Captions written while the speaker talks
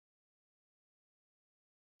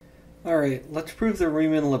Alright, let's prove the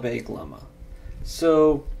Riemann-Lebesgue lemma.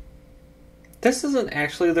 So, this isn't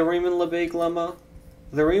actually the Riemann-Lebesgue lemma.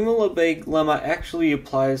 The Riemann-Lebesgue lemma actually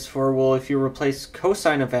applies for, well, if you replace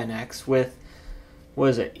cosine of nx with, what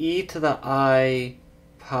is it, e to the I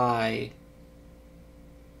pi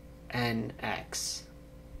nx,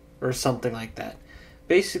 or something like that.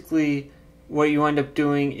 Basically, what you end up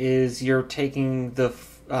doing is you're taking the,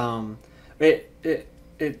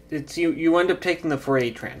 you end up taking the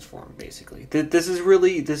Fourier transform, basically. This is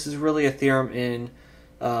really a theorem in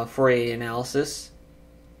Fourier analysis,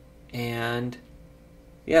 and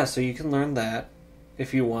yeah, so you can learn that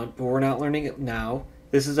if you want, but we're not learning it now.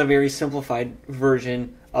 This is a very simplified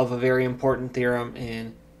version of a very important theorem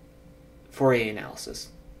in Fourier analysis.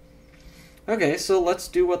 Okay, so let's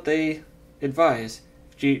do what they advise.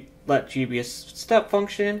 Let g be a step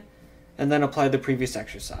function, and then apply the previous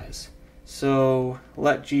exercise. So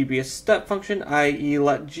let g be a step function, i.e.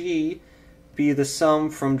 let g be the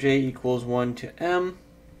sum from j equals 1 to m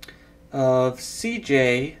of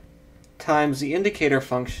cj times the indicator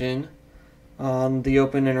function on the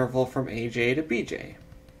open interval from aj to bj.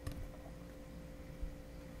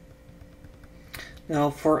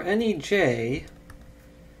 Now for any j,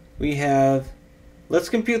 we have, let's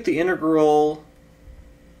compute the integral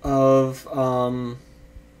of,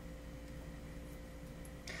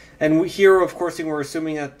 and here, of course, we're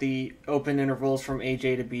assuming that the open intervals from aj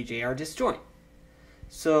to bj are disjoint.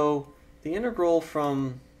 So the integral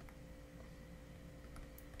from,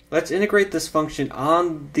 let's integrate this function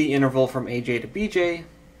on the interval from aj to bj.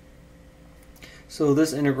 So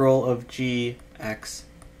this integral of gx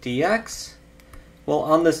dx, well,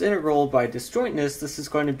 on this integral by disjointness, this is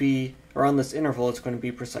going to be, or on this interval, it's going to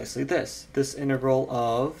be precisely this. This integral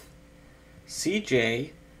of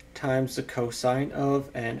cj times the cosine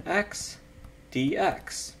of nx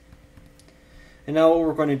dx. And now what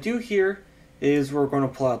we're going to do here is we're going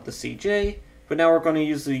to pull out the cj, but now we're going to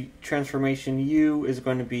use the transformation u is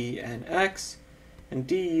going to be nx, and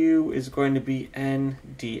du is going to be n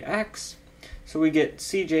dx. So we get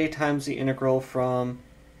cj times the integral from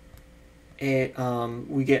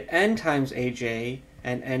we get n times aj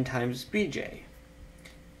and n times bj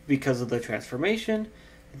because of the transformation.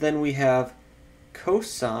 Then we have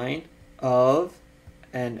cosine of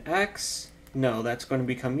nx, no, that's going to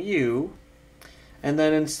become u, and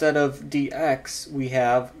then instead of dx we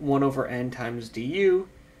have 1 over n times du,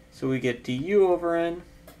 so we get du over n.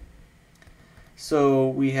 So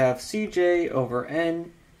we have cj over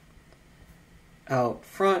n out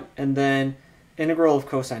front, and then integral of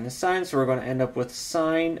cosine is sine, so we're going to end up with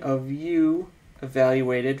sine of u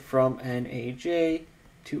evaluated from naj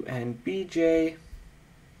to nbj.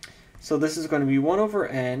 So this is going to be 1 over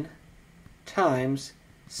n times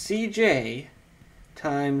cj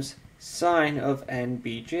times sine of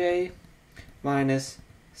nbj minus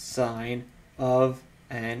sine of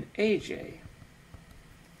naj.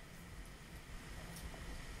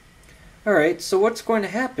 Alright, so what's going to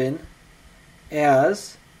happen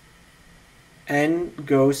as n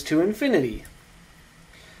goes to infinity?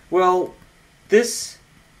 Well, this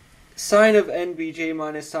sine of nbj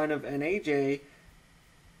minus sine of naj,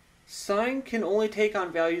 sine can only take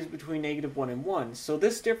on values between -1 and 1, so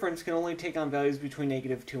this difference can only take on values between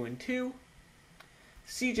 -2 and 2.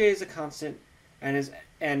 Cj is a constant,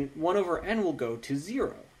 and 1 over n will go to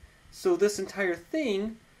 0. So this entire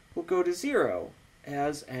thing will go to 0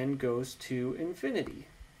 as n goes to infinity.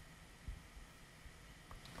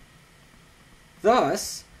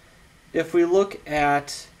 Thus, if we look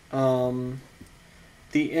at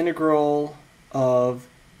the integral of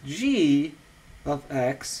g of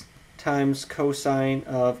x times cosine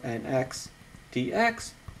of nx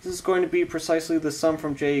dx, this is going to be precisely the sum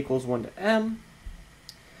from j equals 1 to m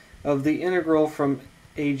of the integral from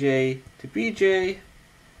aj to bj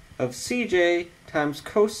of cj times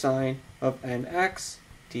cosine of nx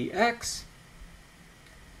dx.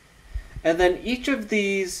 And then each of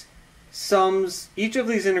these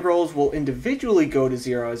integrals will individually go to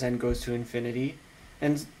 0 as n goes to infinity,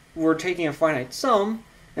 and we're taking a finite sum,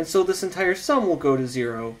 and so this entire sum will go to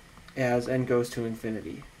 0 as n goes to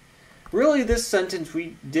infinity. Really, this sentence,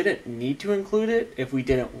 we didn't need to include it if we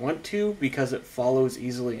didn't want to, because it follows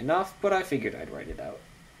easily enough, but I figured I'd write it out.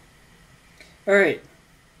 Alright,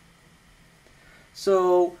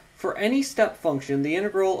 so for any step function, the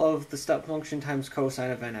integral of the step function times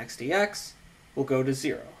cosine of nx dx will go to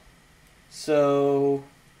 0. So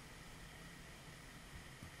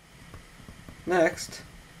next,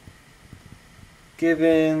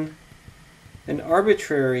 given an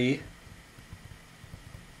arbitrary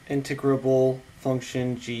integrable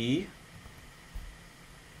function g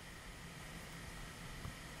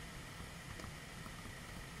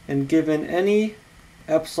and given any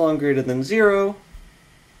epsilon greater than 0,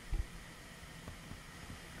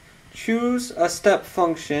 choose a step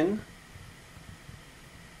function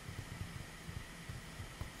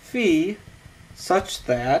phi such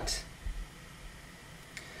that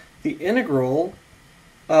the integral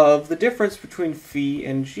of the difference between phi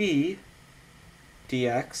and g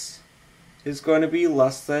dx is going to be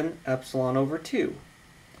less than epsilon over 2.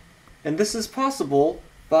 And this is possible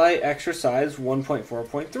by exercise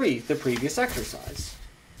 1.4.3, the previous exercise.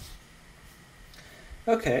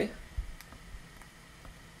 Okay.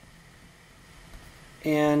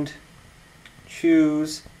 And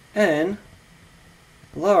choose n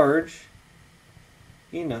large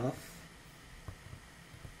enough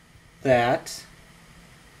that,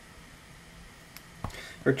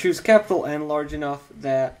 or choose capital N large enough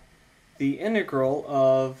that the integral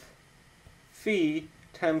of phi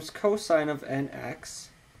times cosine of nx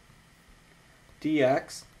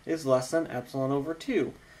dx is less than epsilon over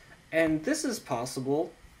 2. And this is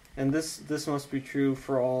possible, and this must be true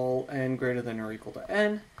for all n greater than or equal to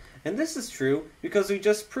n. And this is true because we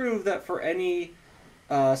just proved that for any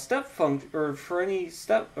step function, or for any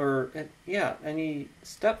step, or any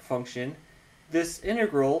step function, this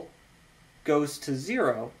integral goes to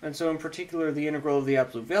 0, and so in particular the integral of the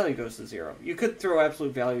absolute value goes to 0. You could throw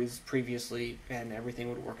absolute values previously and everything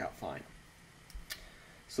would work out fine.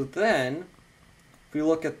 So then, if we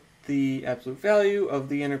look at the absolute value of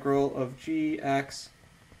the integral of gx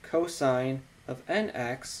cosine of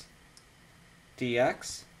nx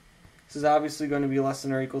dx, this is obviously going to be less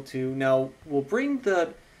than or equal to, now we'll bring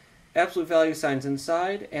the absolute value signs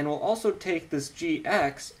inside, and we'll also take this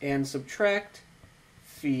gx and subtract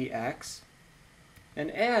phi x and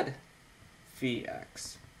add phi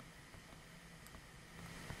x.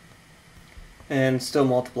 And still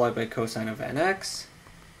multiply by cosine of nx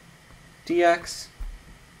dx.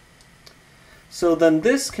 So then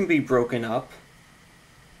this can be broken up.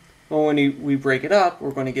 Well, when we break it up,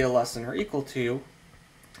 we're going to get a less than or equal to.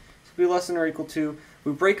 So be less than or equal to,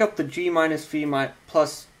 we break up the g minus phi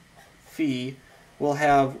plus phi. We'll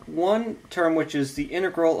have one term which is the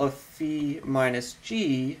integral of phi minus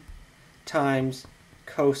g times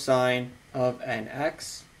cosine of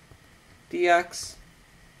nx dx.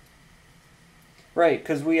 Right,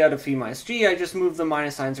 because we had a phi minus g, I just moved the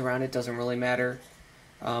minus signs around, it doesn't really matter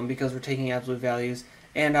because we're taking absolute values.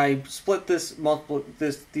 And I split these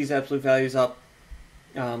absolute values up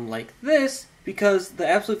like this because the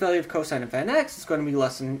absolute value of cosine of nx is going to be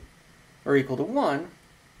less than or equal to 1.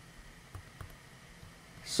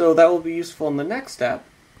 So that will be useful in the next step.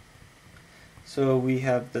 So we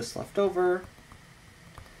have this left over.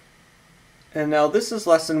 And now this is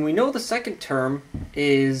less than, we know the second term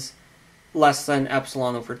is less than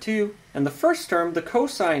epsilon over 2. And the first term, the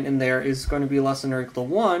cosine in there, is going to be less than or equal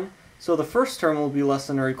to 1. So the first term will be less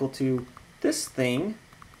than or equal to this thing.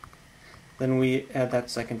 Then we add that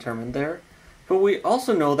second term in there. But we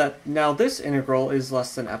also know that now this integral is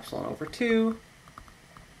less than epsilon over 2.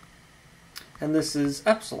 And this is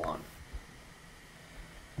epsilon.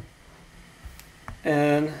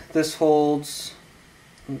 And this holds,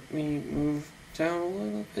 let me move down a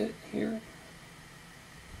little bit here,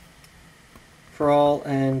 for all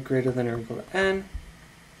n greater than or equal to n.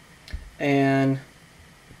 And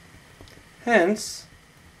hence,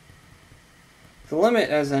 the limit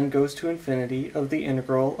as n goes to infinity of the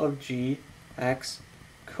integral of gx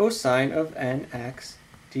cosine of nx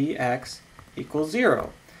dx equals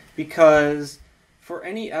 0. Because for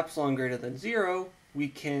any epsilon greater than 0, we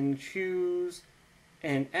can choose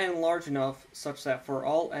an n large enough such that for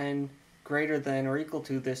all n greater than or equal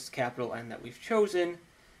to this capital N that we've chosen,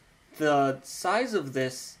 the size of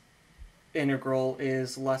this integral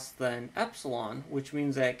is less than epsilon, which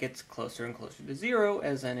means that it gets closer and closer to 0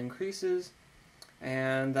 as n increases,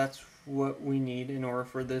 and that's what we need in order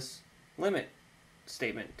for this limit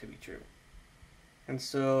statement to be true. And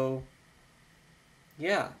so,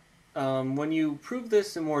 yeah, when you prove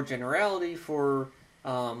this in more generality for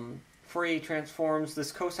Fourier transforms,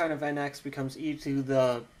 this cosine of nx becomes e to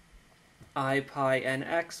the I pi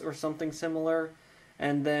nx or something similar,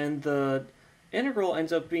 and then the integral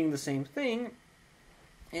ends up being the same thing.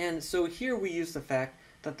 And so here we use the fact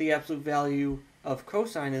that the absolute value of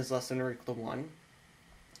cosine is less than or equal to 1.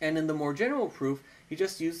 And in the more general proof, you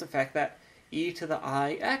just use the fact that e to the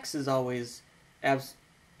ix is always,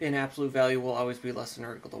 in absolute value, will always be less than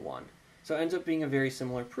or equal to 1. So it ends up being a very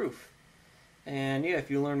similar proof. And yeah,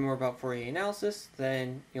 if you learn more about Fourier analysis,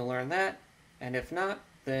 then you'll learn that. And if not,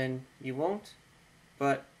 then you won't.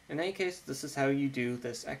 But in any case, this is how you do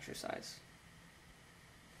this exercise.